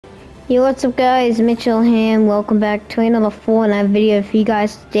Yo, what's up guys, Mitchell here, and welcome back to another Fortnite video for you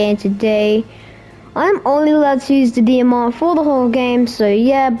guys today. And today, I'm only allowed to use the DMR for the whole game, so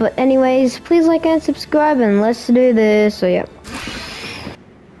yeah, but anyways, please like and subscribe, and let's do this, so yeah.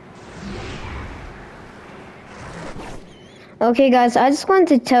 Okay guys, I just wanted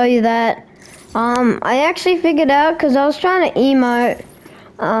to tell you that, I actually figured out, because I was trying to emote,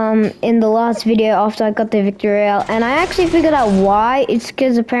 in the last video after I got the victory royale, and I actually figured out why. It's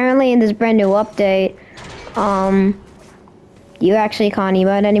because apparently in this brand new update, you actually can't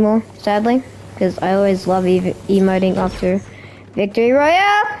emote anymore, sadly, because I always love emoting after victory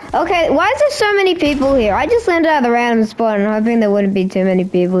royale. Okay, why is there so many people here? I just landed at a random spot and hoping there wouldn't be too many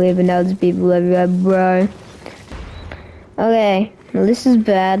people here, but now there's people everywhere, bro. Okay, well, this is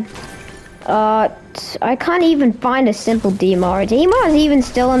bad. I can't even find a simple DMR. DMR is even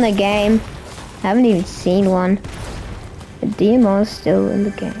still in the game. Haven't even seen one. The DMR is still in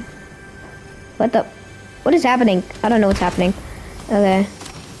the game. What is happening? I don't know what's happening. Okay.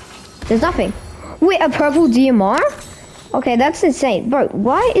 There's nothing. Wait, a purple DMR? Okay, that's insane. Bro,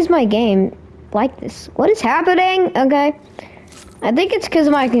 why is my game like this? What is happening? Okay. I think it's because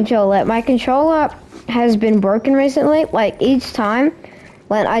of my controller. My controller has been broken recently. Like, each time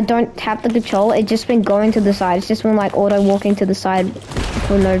when I don't tap the controller, it's just been going to the side. It's just been like auto walking to the side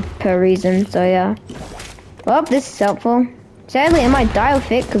for no reason. So yeah. Well, this is helpful. Sadly, I might die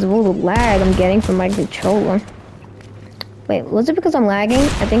of it because of all the lag I'm getting from my controller. Wait, was it because I'm lagging?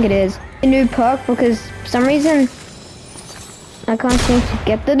 I think it is. A new perk because for some reason I can't seem to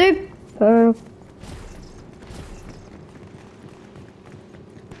get the new perk.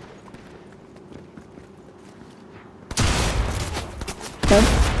 Nope.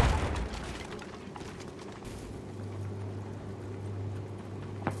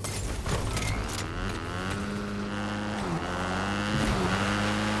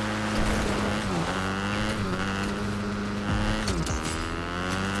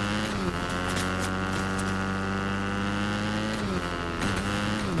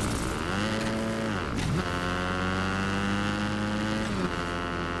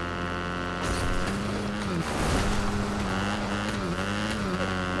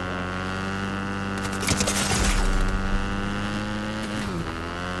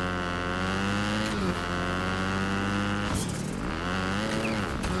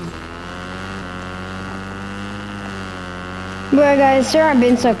 Bro guys, sorry I've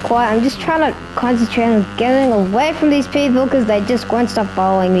been so quiet. I'm just trying to concentrate on getting away from these people because they just won't stop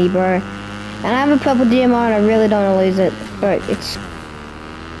following me, bro. And I have a purple DMR and I really don't want to lose it. But it's...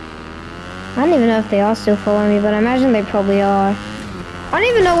 I don't even know if they are still following me, but I imagine they probably are. I don't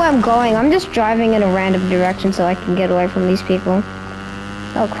even know where I'm going. I'm just driving in a random direction so I can get away from these people.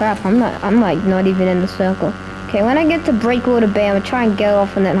 Oh crap, I'm like not even in the circle. Okay, when I get to Breakwater Bay, I'm gonna try and get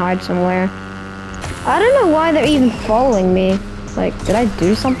off and then hide somewhere. I don't know why they're even following me. Like, did I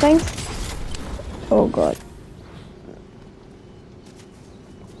do something? Oh god.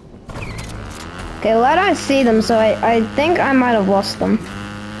 Okay, well I don't see them, so I think I might have lost them.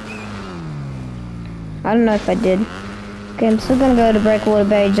 I don't know if I did. Okay, I'm still gonna go to Breakwater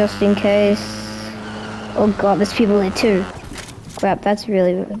Bay just in case. Oh god, there's people there too. Crap, that's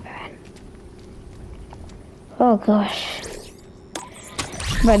really, really bad. Oh gosh.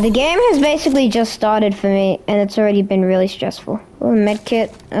 But the game has basically just started for me, and it's already been really stressful. Oh,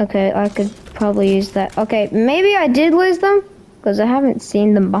 medkit. Okay, I could probably use that. Okay, maybe I did lose them, because I haven't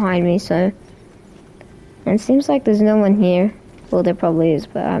seen them behind me, so... And it seems like there's no one here. Well, there probably is,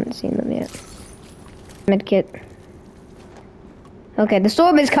 but I haven't seen them yet. Medkit. Okay, the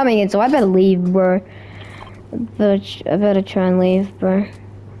storm is coming in, so I better leave, bro. I better try and leave, bro.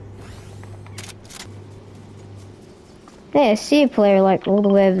 Hey, I see a player like all the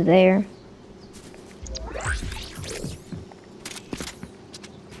way over there.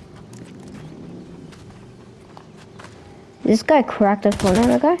 This guy cracked a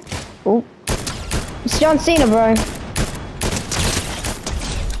Fortnite guy? Oh. It's John Cena, bro.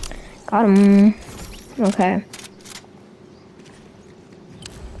 Got him. Okay.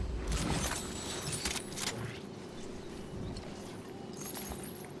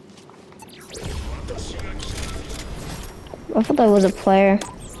 I thought that was a player.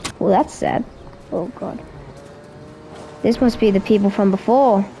 Well, that's sad. Oh god. This must be the people from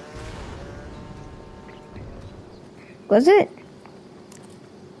before. Was it?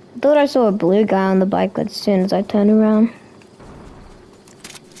 I thought I saw a blue guy on the bike as soon as I turned around.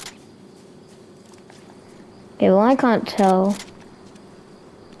 Okay, well I can't tell.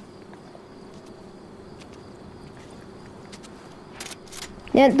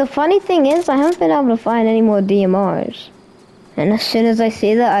 Yeah, the funny thing is, I haven't been able to find any more DMRs. And as soon as I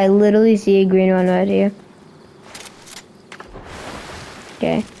see that, I literally see a green one right here.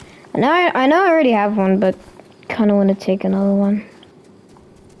 Okay. I know I already have one, but kind of want to take another one.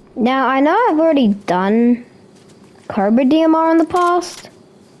 Now, I know I've already done Cobra DMR in the past,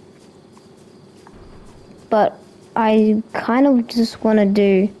 but I kind of just want to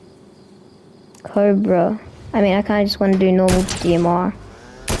do Cobra. I mean, I kind of just want to do normal DMR.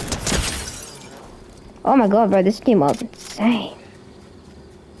 Oh my god, bro, this DMR is insane.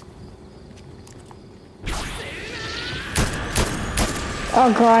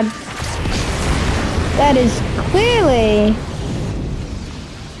 Oh god. That is clearly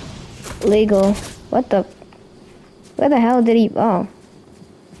legal. What the? Where the hell did he? Oh.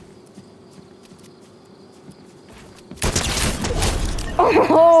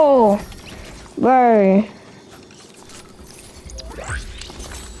 Oh, bro.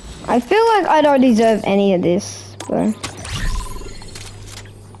 I feel like I don't deserve any of this, bro.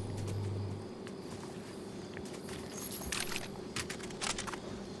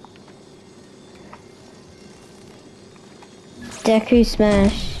 Deku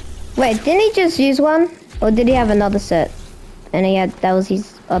Smash. Wait, didn't he just use one? Or did he have another set? And that was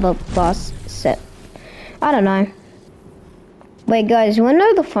his other last set. I don't know. Wait guys, you wanna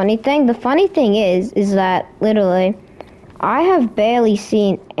know the funny thing? The funny thing is that literally, I have barely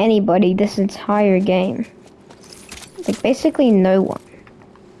seen anybody this entire game. Like basically no one.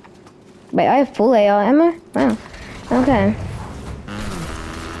 Wait, I have full AR ammo? Wow. Okay.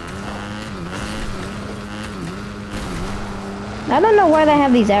 I don't know why they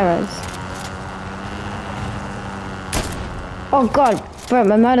have these arrows. Oh god, bro,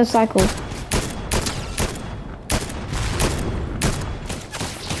 my motorcycle.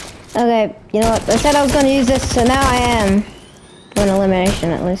 Okay, you know what? I said I was gonna use this, so now I am. For an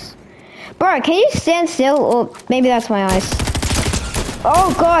elimination at least. Bro, can you stand still? Or maybe that's my eyes.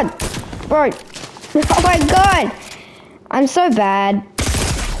 Oh god! Bro. Oh my god! I'm so bad.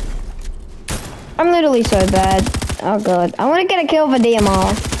 I'm literally so bad. Oh god. I want to get a kill for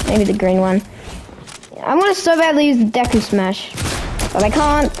DMR. Maybe the green one. I want to so badly use the Deku Smash. But I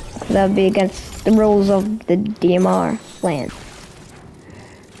can't. That would be against the rules of the DMR land.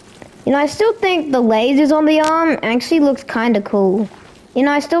 You know, I still think the lasers on the arm actually looks kind of cool. You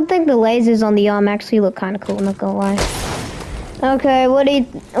know, I still think the lasers on the arm actually look kind of cool, I'm not gonna lie. Okay, what do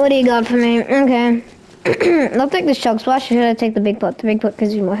you got for me? Okay. I'll take the Chug Splash, or should I take the Big Pot? The Big Pot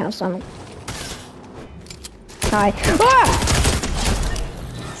gives you more health, so Hi. Ah!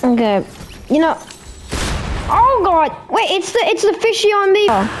 Okay. You know. Oh god! Wait, it's the fishy on me.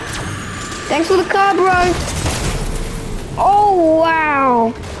 Oh. Thanks for the card, bro. Oh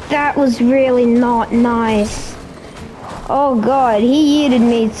wow. That was really not nice. Oh god, he yeeted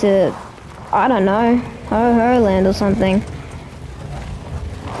me to, I don't know, Ho-Ho Land or something.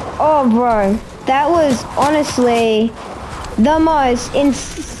 Oh bro, that was honestly the most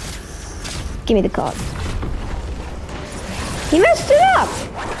Give me the card. He messed it up.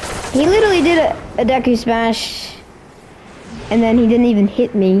 He literally did a Deku Smash and then he didn't even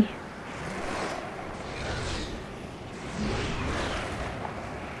hit me.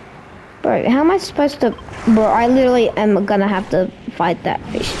 Bro, how am I supposed to... Bro, I literally am gonna have to fight that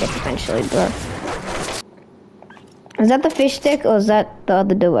fish stick eventually, bro. Is that the fish stick or is that the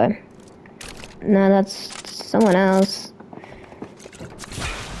other duo? No, that's someone else.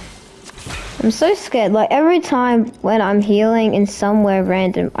 I'm so scared. Like, every time when I'm healing in somewhere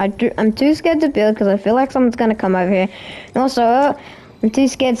random, I'm too scared to build because I feel like someone's gonna come over here. And also, I'm too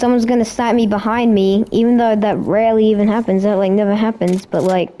scared someone's gonna snipe me behind me, even though that rarely even happens. That, like, never happens, but,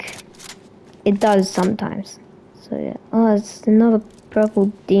 like... It does sometimes. So yeah. Oh, it's another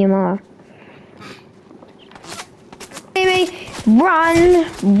purple DMR. Baby, run!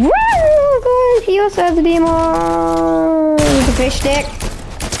 Run! Oh god, he also has a DMR. The fish stick.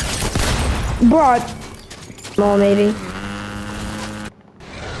 Bro. More maybe.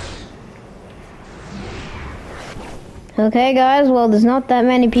 Okay guys, well there's not that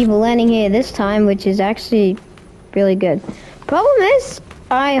many people landing here this time, which is actually really good. Problem is,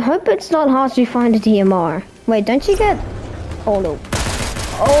 I hope it's not hard to find a DMR. Wait, don't you get... Oh no.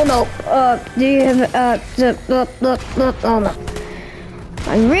 Oh no. Do you have... Oh no.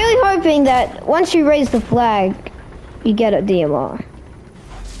 I'm really hoping that once you raise the flag, you get a DMR.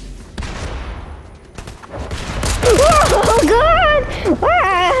 Oh god!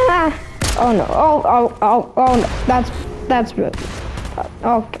 Ah! Oh no. Oh no. That's rude.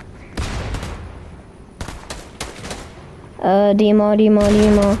 Okay. DMR.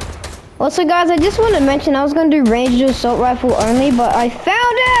 Also, guys, I just want to mention I was going to do Ranger Assault Rifle only, but I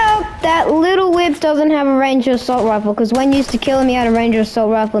found out that Little Whip doesn't have a Ranger Assault Rifle, because when used to kill me out of Ranger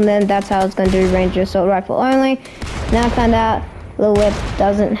Assault Rifle, and then that's how I was going to do Ranger Assault Rifle only. Now I found out Little Whip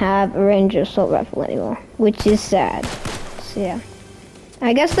doesn't have a Ranger Assault Rifle anymore, which is sad. So, yeah.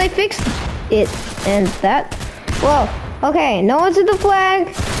 I guess they fixed it, and that... Well, okay, no one's at the flag.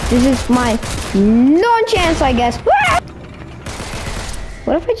 This is my non-chance, I guess.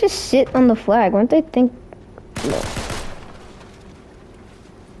 What if I just sit on the flag? Won't they think... No.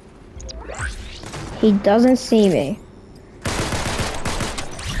 He doesn't see me.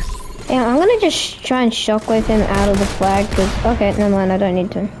 Yeah, I'm gonna just try and shockwave him out of the flag, because... Okay, never mind, I don't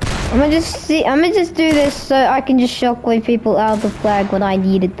need to. I'm gonna just do this so I can just shockwave people out of the flag when I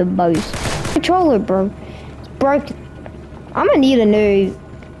need it the most. Controller, bro. It's broken. I'm gonna need a new...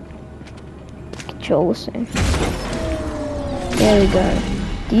 controller soon. There we go.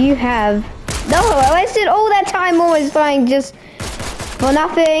 Do you have... No, I wasted all that time almost trying just for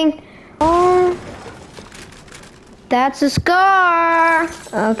nothing. Oh, that's a scar.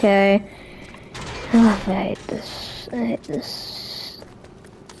 Okay. Oh, I hate this. I hate this.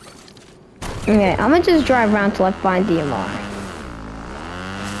 Okay, I'm gonna just drive around till I find DMR.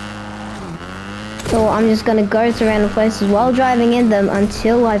 So I'm just gonna go to random places while driving in them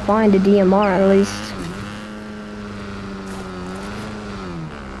until I find a DMR at least.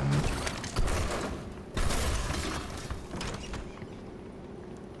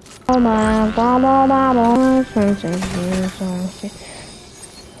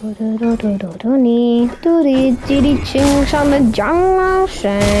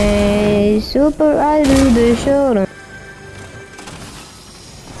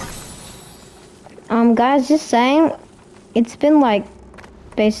 Guys, just saying, it's been like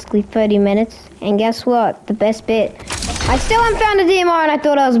basically 30 minutes, and guess what? The best bit. I still haven't found a DMR, and I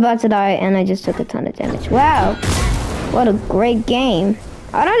thought I was about to die, and I just took a ton of damage. Wow, what a great game.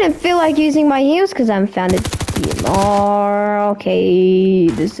 I don't even feel like using my heals because I haven't found a DMR. Okay,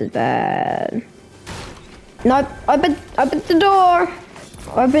 this is bad. Nope, open the door.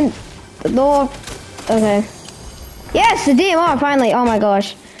 Open the door. Okay. Yes, the DMR finally. Oh my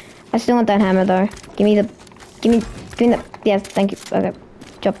gosh. I still want that hammer though. Give me the, yes, thank you. Okay,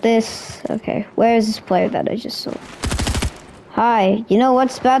 drop this. Okay, where is this player that I just saw? Hi, you know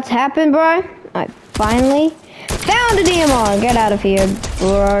what's about to happen, bro? I finally found a DMR. Get out of here,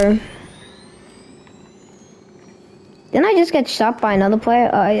 bro. Didn't I just get shot by another player?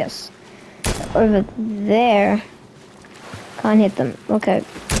 Oh, yes. Over there. Can't hit them. Okay.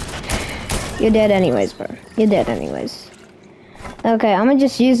 You're dead anyways, bro. You're dead anyways. Okay, I'm gonna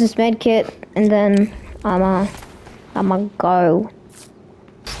just use this med kit, and then I'm gonna go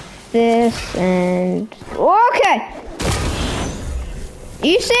this and okay. Are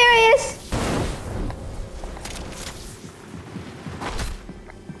you serious?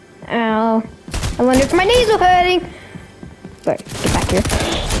 Ow! I wonder if my knees are hurting. But get back here.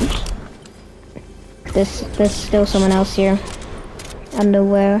 There's still someone else here.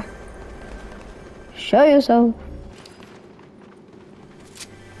 Underwear. Show yourself.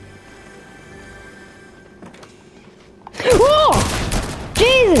 Oh!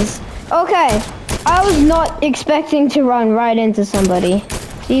 Jesus! Okay. I was not expecting to run right into somebody.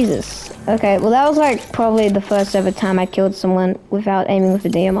 Jesus. Okay, well that was like probably the first ever time I killed someone without aiming with a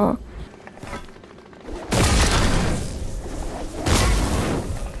DMR.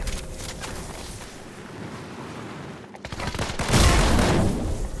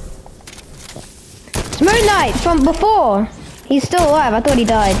 It's Moon Knight from before! He's still alive, I thought he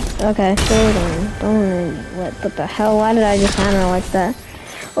died. Okay, what the hell, why did I just hammer like that?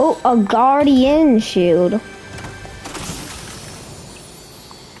 Oh, a Guardian shield.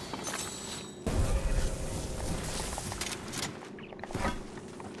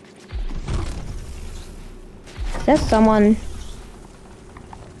 Is there someone?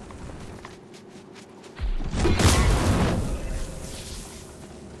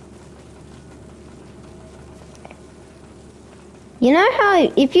 You know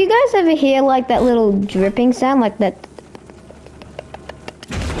how, if you guys ever hear like that little dripping sound, like that,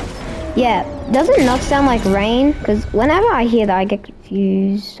 yeah, doesn't it not sound like rain? Because whenever I hear that, I get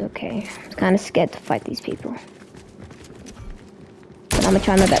confused. Okay, I'm kind of scared to fight these people. But I'm gonna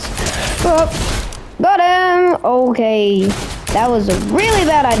try my best. Oh, got him! Okay, that was a really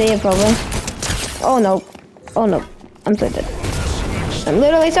bad idea, probably. Oh no, oh no, I'm so dead. I'm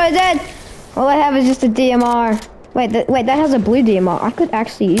literally so dead! All I have is just a DMR. Wait, that has a blue DMR. I could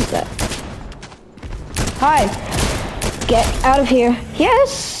actually use that. Hi! Get out of here.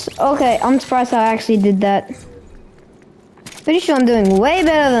 Yes! Okay, I'm surprised I actually did that. Pretty sure I'm doing way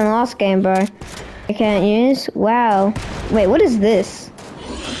better than last game, bro. I can't use. Wow. Wait, what is this?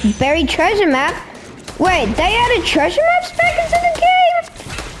 Buried treasure map? Wait, they added treasure maps back into the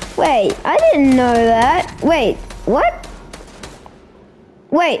game? Wait, I didn't know that. Wait, what?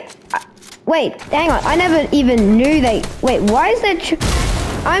 Wait, wait, hang on. I never even knew they... Wait, why is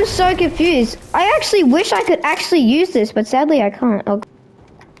that... I'm so confused. I actually wish I could actually use this, but sadly I can't. Oh.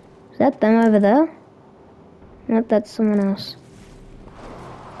 Is that them over there? Nope, that's someone else.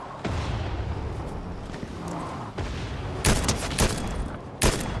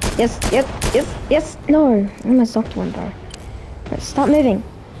 Yes, yes, yes, yes. No, I'm a soft one, bro. Right, stop moving.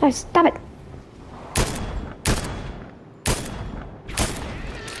 No, stop it.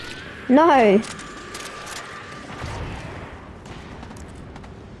 No.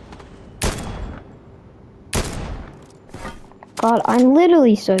 God, I'm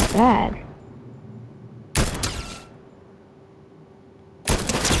literally so bad.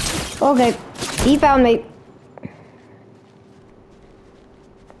 Okay, he found me.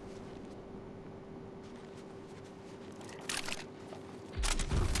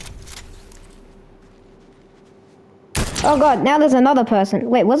 Oh God, now there's another person.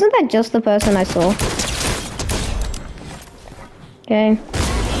 Wait, wasn't that just the person I saw? Okay.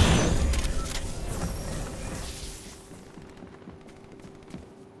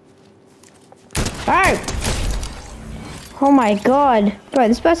 Alright. Oh my God. Bro,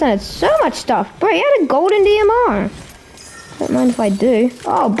 this person had so much stuff. Bro, he had a golden DMR. Don't mind if I do.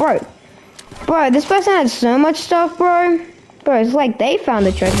 Oh, bro. Bro, this person had so much stuff, bro. Bro, it's like they found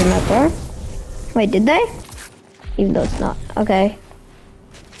the treasure map, bro. Wait, did they? Even though it's not. Okay.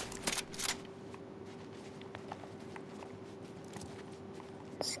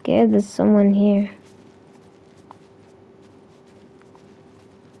 Scared there's someone here.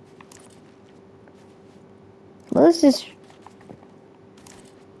 Well, let's just...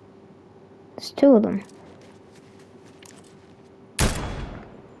 There's two of them.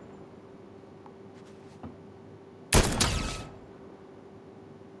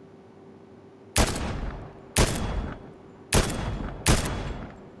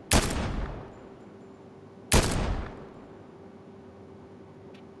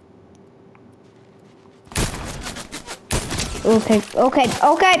 Okay, okay,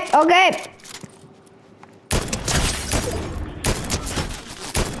 okay, okay.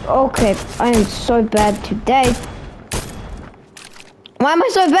 Okay, I am so bad today. Why am I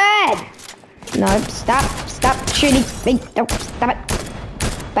so bad? No, stop shooting me. No, stop it.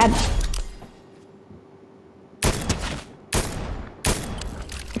 Bad.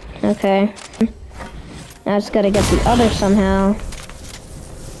 Okay. Now I just gotta get the other somehow.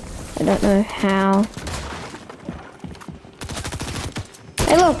 I don't know how.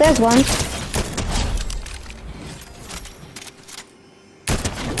 Hey look, there's one.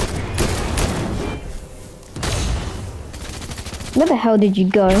 Where the hell did you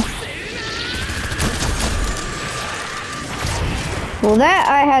go? Well, that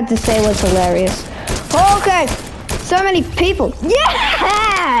I had to say was hilarious. Okay, so many people.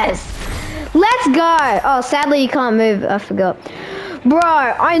 Yes! Let's go! Oh, sadly you can't move, I forgot. Bro,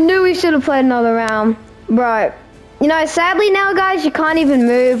 I knew we should have played another round. Bro, you know, sadly now, guys, you can't even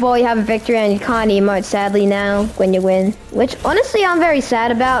move while you have a victory, and you can't emote sadly now when you win. Which, honestly, I'm very sad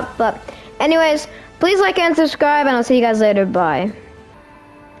about, but anyways, please like and subscribe, and I'll see you guys later. Bye.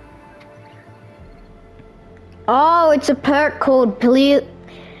 Oh, it's a perk called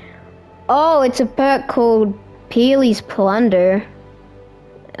Peely's Plunder.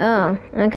 Oh, okay.